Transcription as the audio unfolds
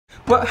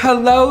Well,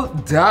 hello,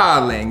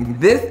 darling.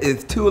 This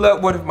is Tula,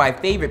 one of my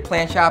favorite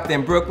plant shops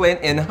in Brooklyn,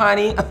 and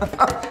honey,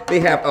 they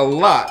have a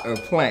lot of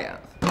plants.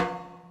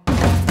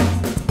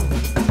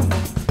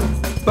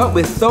 But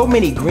with so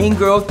many green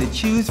girls to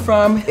choose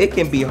from, it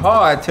can be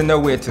hard to know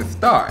where to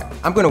start.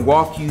 I'm gonna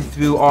walk you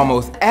through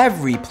almost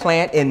every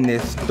plant in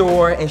this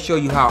store and show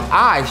you how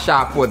I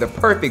shop for the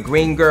perfect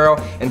green girl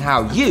and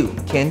how you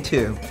can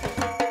too.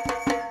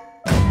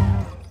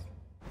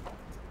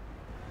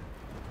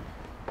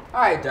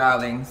 Alright,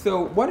 darling,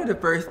 so one of the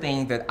first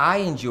things that I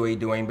enjoy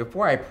doing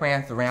before I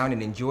prance around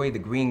and enjoy the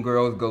green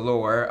girls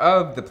galore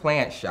of the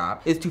plant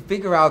shop is to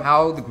figure out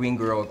how the green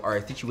girls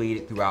are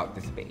situated throughout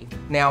the space.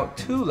 Now,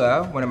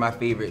 Tula, one of my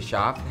favorite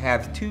shops,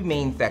 has two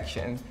main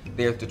sections.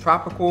 There's the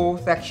tropical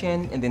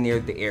section and then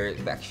there's the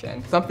arid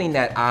section. Something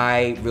that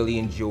I really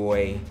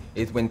enjoy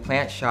is when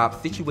plant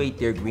shops situate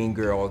their green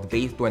girls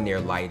based on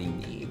their lighting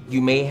needs.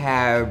 You may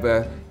have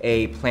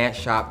a plant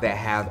shop that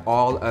has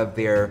all of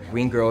their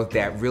green girls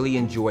that really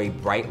enjoy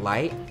bright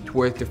light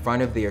towards the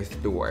front of their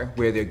store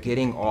where they're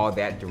getting all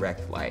that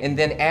direct light. And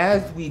then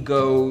as we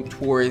go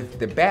towards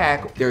the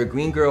back, there are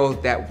green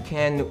girls that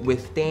can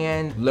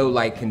withstand low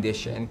light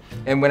condition.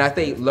 And when I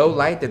say low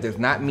light, that does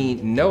not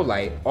mean no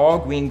light. All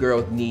green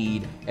girls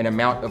need an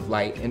amount of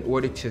light in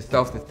order to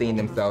self-sustain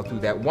themselves through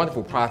that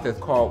wonderful process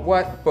called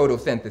what?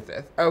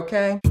 Photosynthesis,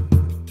 okay?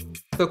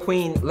 So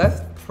Queen,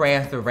 let's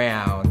prance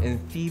around and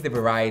see the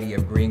variety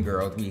of green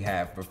girls we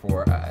have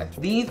before us.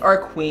 These are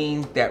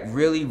queens that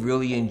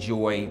really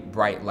enjoy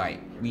bright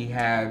light. We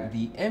have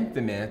the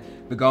infamous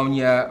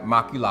Begonia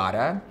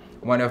maculata,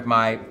 one of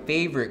my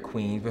favorite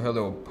queens with her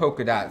little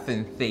polka dot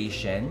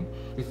sensation.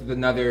 This is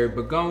another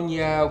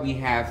begonia. We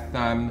have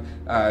some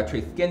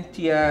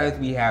Triskintias,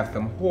 we have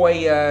some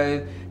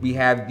Hoyas, we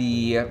have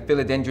the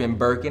philodendron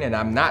Birkin, and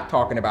I'm not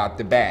talking about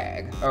the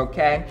bag,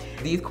 okay?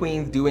 These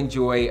queens do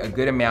enjoy a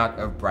good amount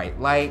of bright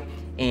light.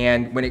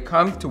 And when it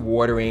comes to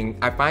watering,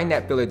 I find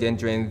that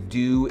philodendrons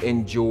do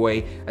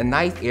enjoy a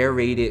nice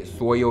aerated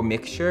soil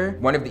mixture.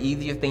 One of the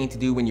easiest things to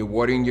do when you're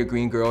watering your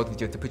green girls is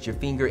just to put your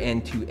finger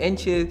in 2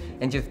 inches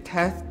and just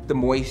test the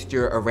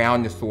moisture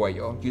around the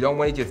soil. You don't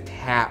want to just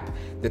tap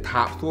the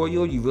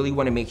topsoil. You really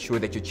want to make sure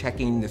that you're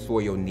checking the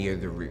soil near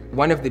the root.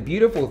 One of the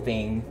beautiful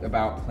things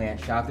about plant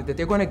shops is that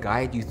they're going to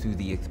guide you through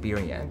the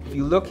experience. If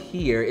you look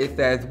here, it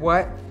says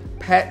what?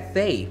 Pet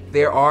safe.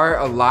 There are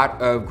a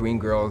lot of green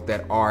girls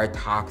that are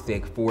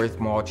toxic for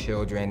small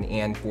children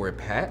and for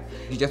pets.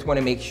 You just want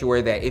to make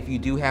sure that if you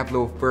do have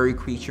little furry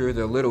creatures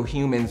or little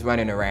humans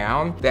running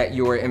around, that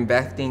you're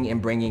investing in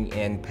bringing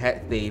in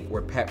pet safe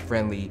or pet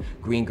friendly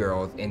green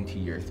girls into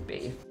your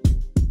space.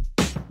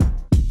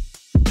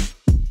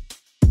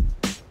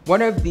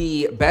 One of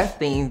the best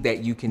things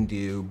that you can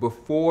do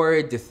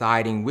before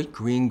deciding which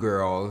green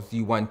girls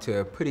you want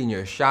to put in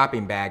your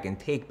shopping bag and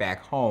take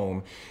back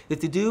home is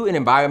to do an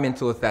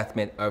environmental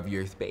assessment of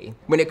your space.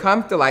 When it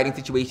comes to lighting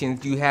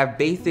situations, you have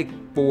basic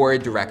 4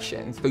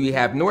 directions. So you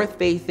have north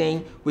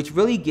facing, which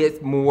really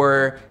gets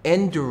more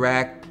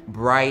indirect,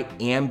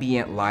 bright,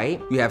 ambient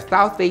light. You have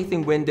south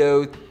facing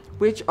windows,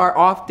 which are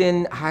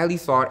often highly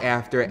sought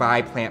after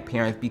by plant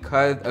parents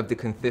because of the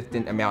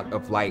consistent amount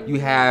of light. You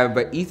have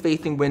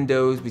east-facing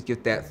windows, which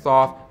get that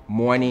soft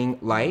morning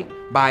light.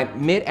 By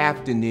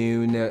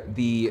mid-afternoon,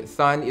 the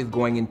sun is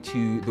going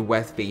into the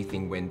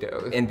west-facing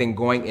windows and then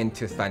going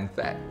into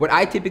sunset. What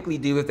I typically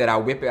do is that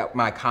I'll whip out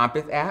my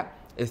compass app.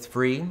 It's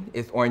free,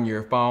 it's on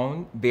your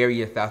phone,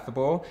 very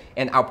accessible,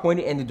 and I'll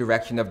point it in the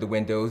direction of the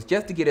windows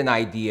just to get an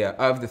idea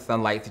of the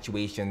sunlight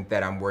situations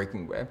that I'm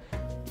working with.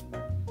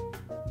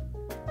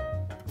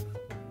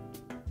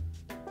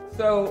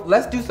 So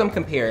let's do some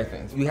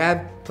comparisons. You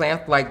have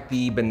plants like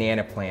the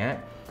banana plant,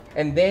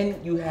 and then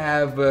you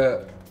have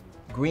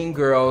green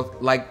girls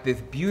like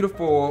this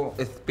beautiful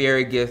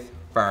asparagus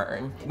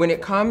fern. When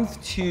it comes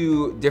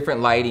to different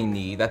lighting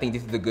needs, I think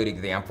this is a good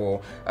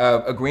example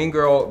of a green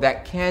girl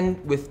that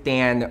can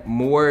withstand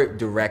more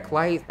direct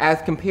light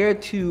as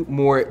compared to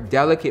more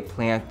delicate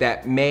plants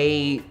that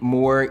may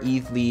more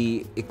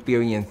easily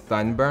experience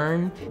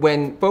sunburn.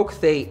 When folks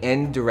say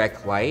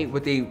indirect light,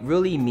 what they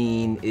really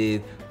mean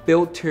is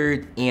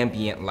filtered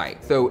ambient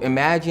light. So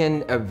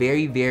imagine a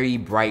very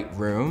bright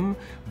room,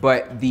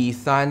 but the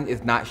sun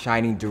is not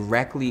shining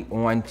directly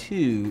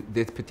onto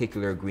this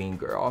particular green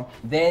girl.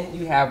 Then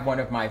you have one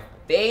of my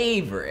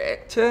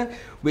favorite,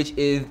 which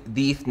is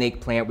the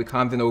snake plant, which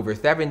comes in over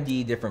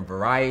 70 different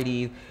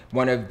varieties,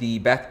 one of the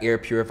best air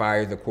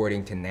purifiers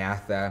according to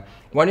NASA.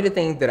 One of the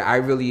things that I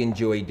really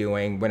enjoy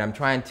doing when I'm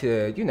trying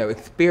to,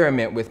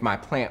 experiment with my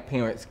plant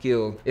parent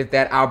skills is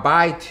that I'll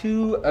buy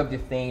 2 of the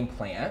same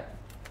plant,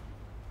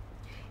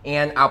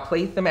 and I'll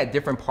place them at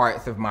different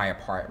parts of my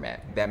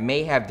apartment that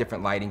may have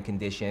different lighting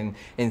conditions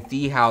and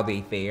see how they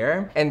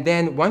fare. And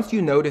then once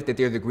you notice that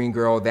there's a green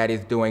girl that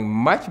is doing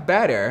much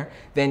better,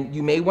 then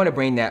you may want to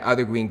bring that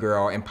other green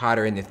girl and pot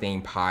her in the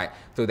same pot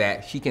so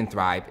that she can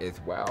thrive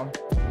as well.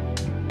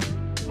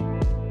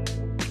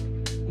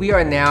 We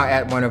are now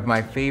at one of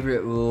my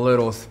favorite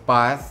little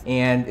spots,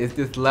 and it's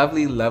this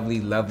lovely,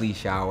 lovely, lovely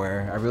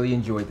shower. I really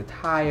enjoyed the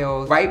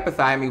tiles. Right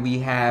beside me, we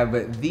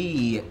have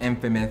the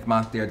infamous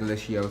Monstera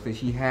Deliciosa.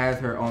 She has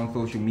her own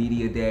social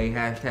media day,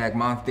 hashtag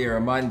Monstera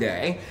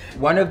Monday.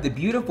 One of the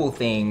beautiful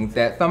things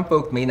that some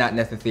folks may not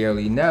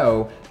necessarily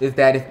know is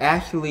that it's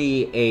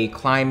actually a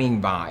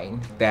climbing vine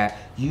that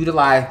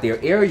utilize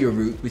their area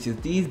roots, which is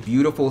these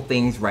beautiful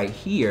things right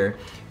here,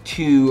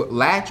 to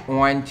latch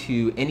on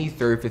to any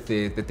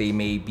surfaces that they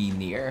may be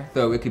near.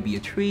 So it could be a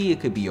tree, it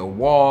could be a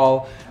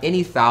wall,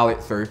 any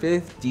solid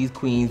surface, these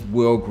queens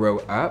will grow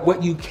up.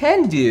 What you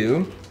can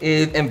do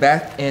is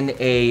invest in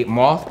a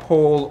moss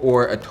pole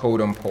or a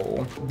totem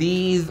pole.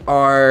 These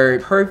are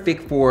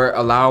perfect for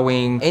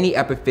allowing any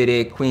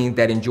epiphytic queens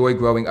that enjoy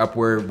growing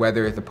upward,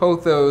 whether it's a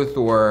pothos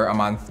or a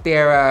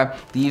monstera.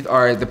 These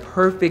are the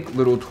perfect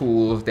little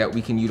tools that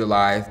we can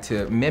utilize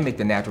to mimic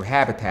the natural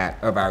habitat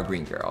of our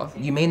green girls.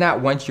 You may not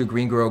want your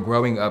green girl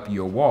growing up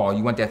your wall.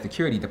 You want that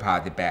security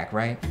deposit back,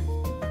 right?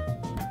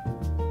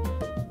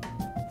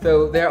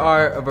 So there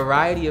are a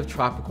variety of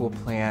tropical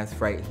plants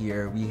right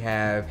here. We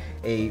have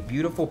a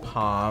beautiful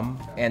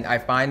palm, and I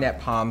find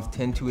that palms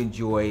tend to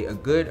enjoy a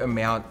good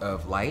amount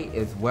of light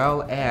as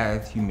well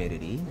as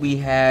humidity. We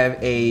have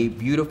a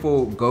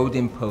beautiful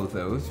golden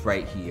pothos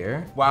right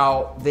here.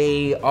 While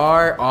they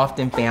are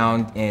often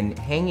found in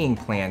hanging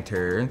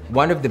planters,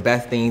 one of the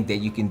best things that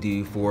you can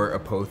do for a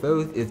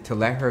pothos is to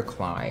let her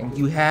climb.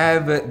 You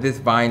have this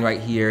vine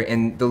right here,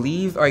 and the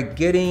leaves are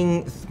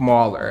getting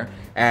smaller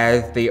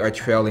as they are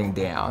trailing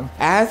down,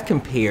 as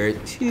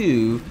compared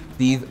to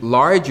these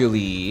larger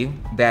leaves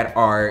that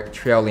are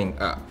trailing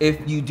up.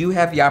 If you do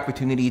have the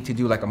opportunity to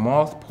do like a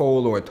moss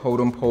pole or a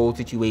totem pole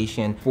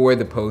situation for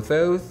the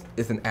pothos,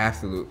 it's an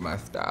absolute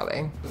must,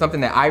 darling.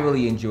 Something that I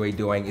really enjoy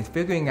doing is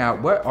figuring out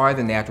what are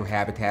the natural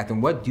habitats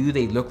and what do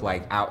they look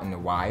like out in the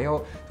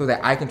wild, so that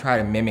I can try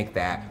to mimic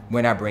that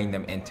when I bring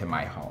them into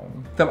my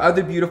home. Some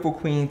other beautiful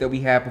queens that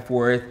we have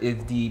before us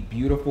is the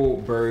beautiful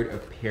bird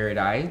of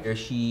paradise.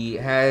 She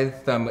has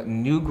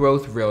some new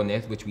growth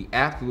realness, which we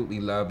absolutely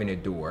love and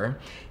adore.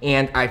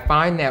 And I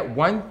find that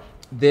once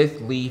this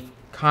leaf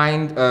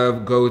kind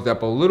of goes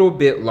up a little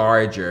bit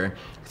larger,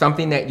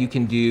 something that you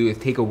can do is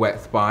take a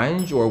wet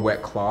sponge or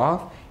wet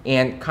cloth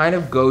and kind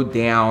of go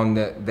down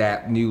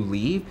that new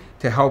leaf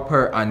to help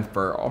her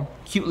unfurl.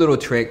 Cute little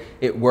trick.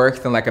 It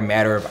works in like a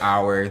matter of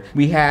hours.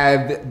 We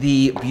have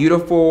the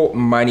beautiful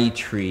money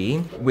tree,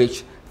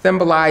 which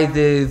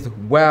symbolizes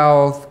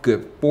wealth,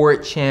 good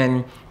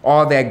fortune,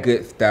 all that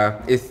good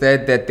stuff. It's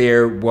said that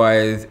there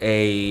was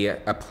a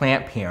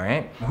plant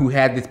parent who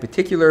had this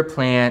particular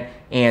plant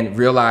and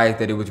realized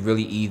that it was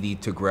really easy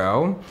to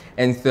grow.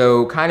 And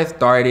so kind of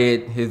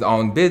started his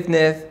own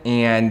business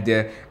and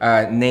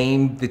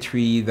named the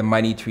tree the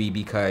money tree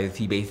because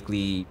he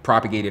basically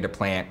propagated a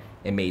plant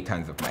and made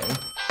tons of money.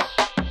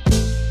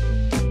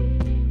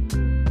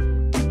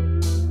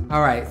 All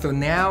right, so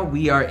now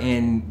we are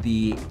in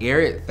the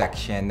arid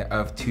section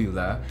of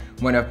Tula,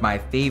 one of my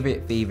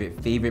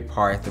favorite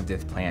parts of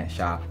this plant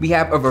shop. We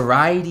have a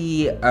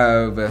variety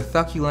of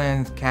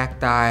succulents,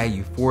 cacti,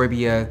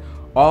 euphorbias,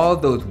 all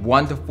those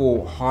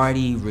wonderful,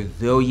 hardy,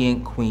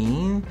 resilient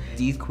queens.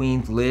 These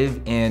queens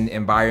live in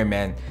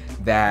environments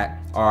that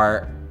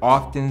are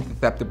often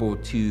susceptible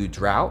to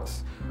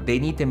droughts. They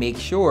need to make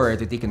sure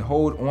that they can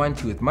hold on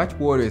to as much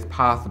water as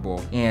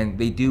possible, and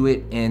they do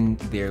it in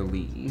their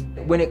leaves.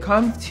 When it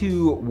comes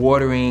to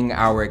watering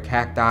our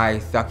cacti,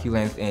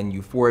 succulents, and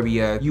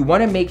euphorbia, you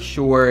want to make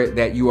sure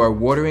that you are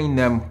watering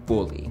them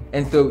fully.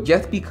 And so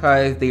just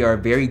because they are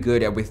very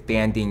good at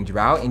withstanding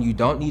drought and you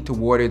don't need to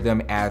water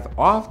them as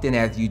often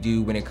as you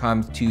do when it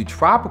comes to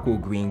tropical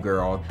green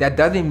girls, that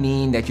doesn't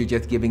mean that you're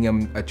just giving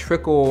them a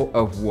trickle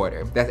of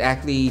water. That's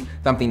actually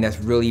something that's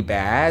really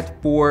bad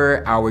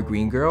for our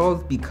green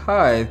girls,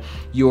 because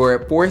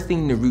you're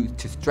forcing the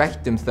roots to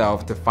stretch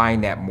themselves to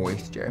find that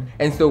moisture.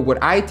 And so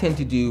what I tend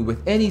to do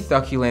with any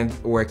succulents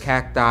or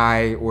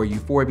cacti or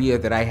euphorbia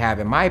that I have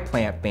in my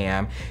plant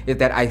fam is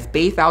that I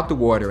space out the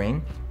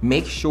watering,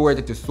 make sure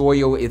that the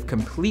soil is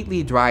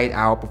completely dried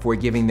out before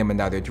giving them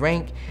another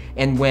drink.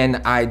 And when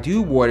I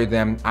do water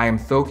them, I am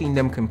soaking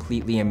them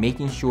completely and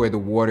making sure the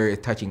water is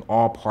touching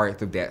all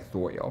parts of that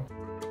soil.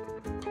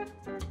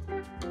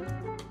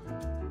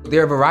 There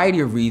are a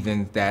variety of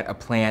reasons that a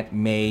plant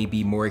may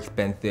be more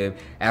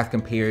expensive as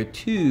compared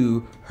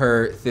to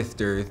her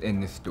sisters in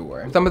the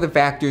store. Some of the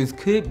factors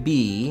could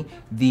be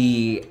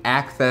the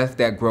access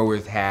that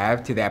growers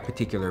have to that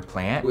particular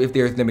plant. If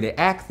there's limited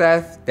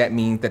access, that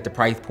means that the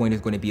price point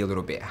is going to be a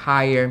little bit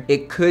higher.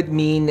 It could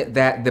mean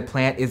that the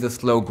plant is a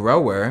slow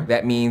grower.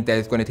 That means that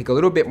it's going to take a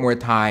little bit more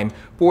time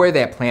for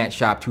that plant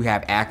shop to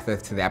have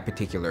access to that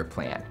particular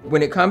plant.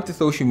 When it comes to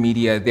social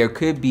media, there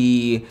could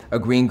be a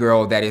green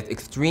girl that is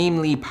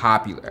extremely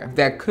popular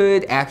that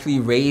could actually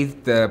raise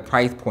the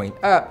price point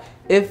up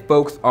if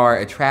folks are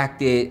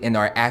attracted and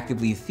are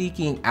actively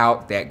seeking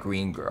out that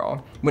green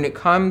girl. When it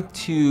comes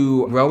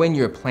to growing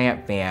your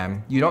plant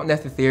fam, you don't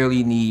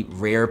necessarily need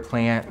rare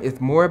plants. It's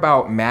more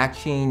about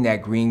matching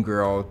that green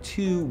girl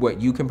to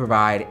what you can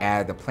provide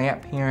as a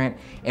plant parent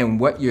and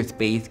what your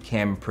space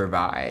can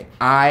provide.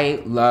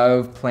 I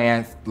love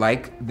plants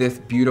like this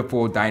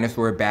beautiful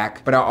dinosaur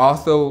back, but I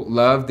also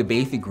love the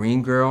basic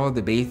green girl,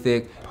 the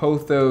basic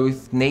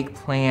pothos, snake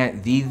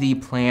plant, ZZ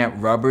plant,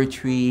 rubber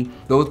tree.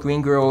 Those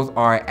green girls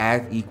are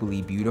as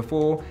equally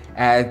beautiful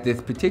as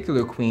this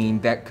particular queen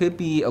that could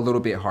be a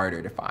little bit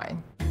harder to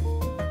find.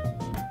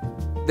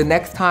 The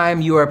next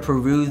time you are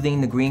perusing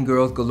the green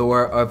girls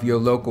galore of your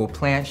local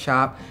plant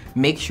shop,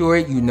 make sure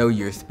you know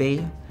your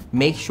space,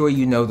 make sure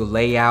you know the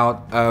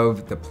layout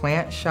of the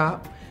plant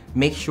shop,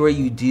 make sure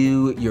you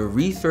do your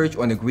research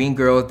on the green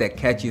girls that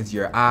catches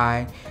your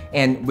eye,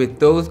 and with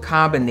those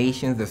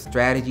combinations of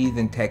strategies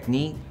and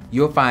technique,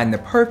 you'll find the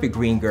perfect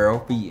green girl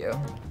for you.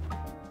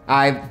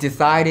 I've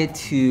decided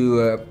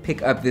to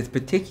pick up this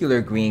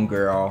particular green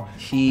girl.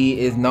 She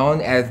is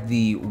known as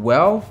the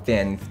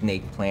well-finned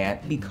snake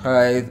plant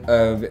because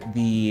of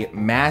the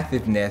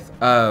massiveness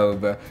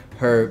of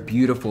her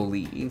beautiful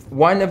leaves.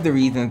 One of the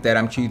reasons that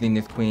I'm choosing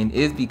this queen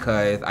is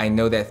because I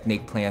know that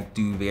snake plants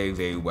do very,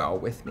 very well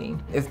with me.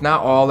 It's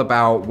not all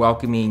about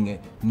welcoming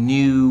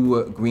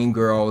new green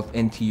girls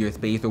into your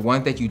space or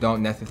ones that you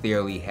don't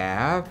necessarily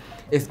have.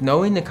 It's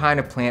knowing the kind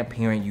of plant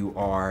parent you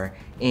are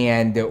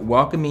and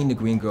welcoming the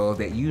green girls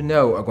that you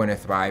know are going to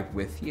thrive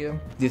with you.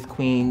 This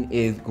queen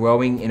is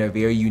growing in a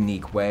very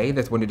unique way.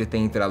 That's one of the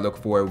things that I look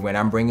for when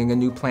I'm bringing a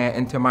new plant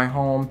into my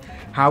home.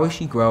 How is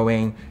she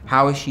growing?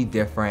 How is she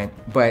different?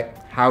 But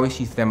how is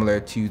she similar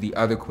to the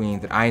other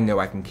queens that I know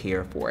I can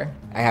care for?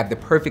 I have the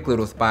perfect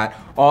little spot,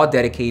 all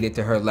dedicated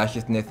to her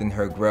lusciousness and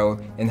her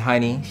growth. And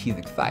honey, she's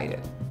excited.